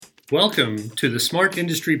Welcome to the Smart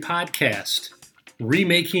Industry Podcast,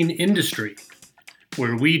 Remaking Industry,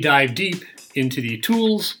 where we dive deep into the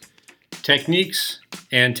tools, techniques,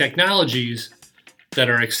 and technologies that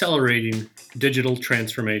are accelerating digital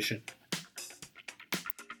transformation.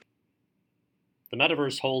 The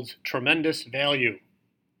metaverse holds tremendous value.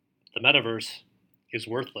 The metaverse is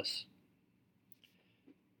worthless.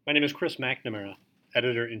 My name is Chris McNamara,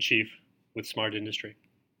 Editor-in-Chief with Smart Industry.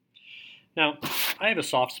 Now, I have a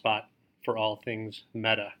soft spot for all things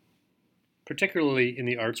meta, particularly in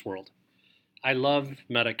the arts world. I love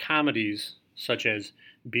meta comedies such as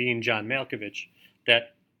Being John Malkovich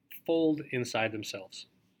that fold inside themselves,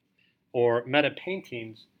 or meta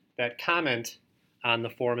paintings that comment on the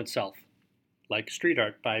form itself, like street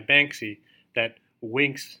art by Banksy that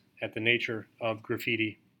winks at the nature of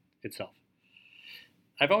graffiti itself.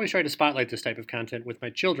 I've always tried to spotlight this type of content with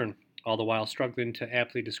my children, all the while struggling to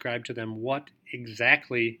aptly describe to them what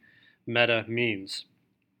exactly meta means.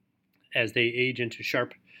 As they age into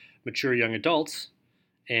sharp, mature young adults,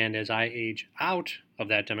 and as I age out of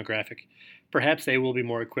that demographic, perhaps they will be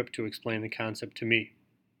more equipped to explain the concept to me.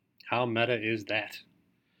 How meta is that?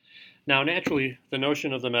 Now, naturally, the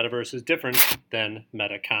notion of the metaverse is different than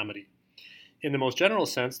meta comedy. In the most general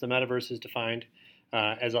sense, the metaverse is defined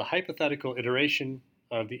as a hypothetical iteration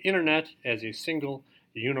of the internet as a single,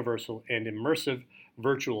 universal, and immersive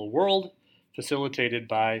virtual world facilitated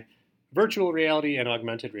by virtual reality and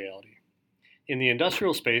augmented reality. In the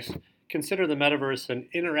industrial space, consider the metaverse an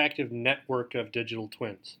interactive network of digital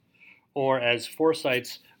twins, or as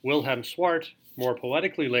Foresight's Wilhelm Swart more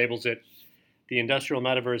poetically labels it, the industrial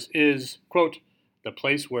metaverse is, quote, the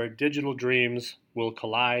place where digital dreams will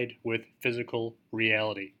collide with physical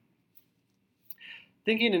reality.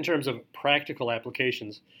 Thinking in terms of practical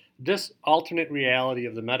applications, this alternate reality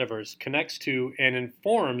of the metaverse connects to and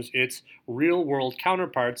informs its real-world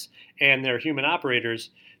counterparts and their human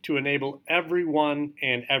operators to enable everyone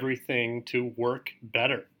and everything to work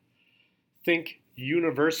better. Think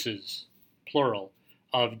universes, plural,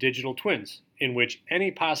 of digital twins, in which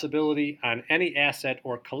any possibility on any asset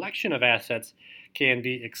or collection of assets can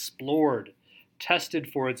be explored,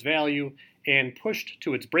 tested for its value, and pushed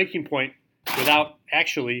to its breaking point without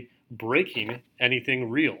actually breaking anything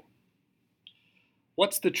real.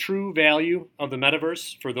 What's the true value of the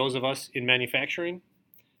metaverse for those of us in manufacturing?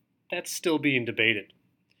 That's still being debated.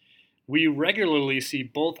 We regularly see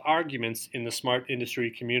both arguments in the smart industry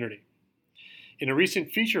community. In a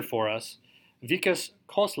recent feature for us, Vikas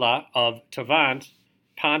Khosla of Tavant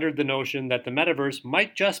pondered the notion that the metaverse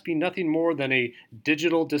might just be nothing more than a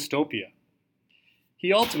digital dystopia.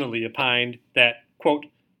 He ultimately opined that, quote,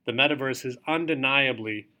 the metaverse is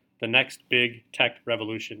undeniably the next big tech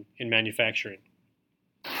revolution in manufacturing.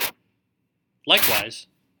 Likewise,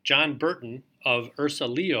 John Burton of Ursa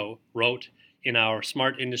Leo wrote in our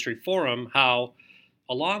Smart Industry Forum how,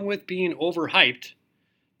 along with being overhyped,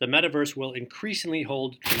 the metaverse will increasingly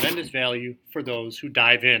hold tremendous value for those who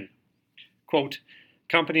dive in. Quote,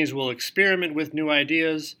 companies will experiment with new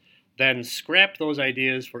ideas, then scrap those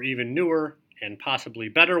ideas for even newer and possibly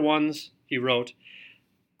better ones, he wrote.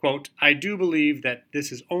 Quote, I do believe that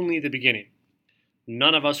this is only the beginning.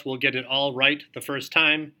 None of us will get it all right the first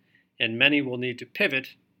time, and many will need to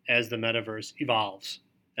pivot as the metaverse evolves,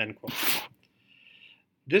 end quote.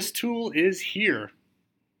 This tool is here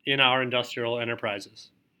in our industrial enterprises,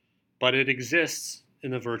 but it exists in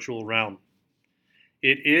the virtual realm.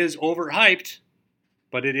 It is overhyped,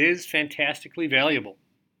 but it is fantastically valuable.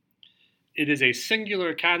 It is a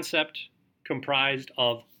singular concept comprised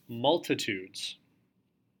of multitudes.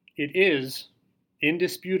 It is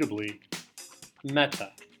indisputably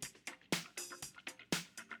meta.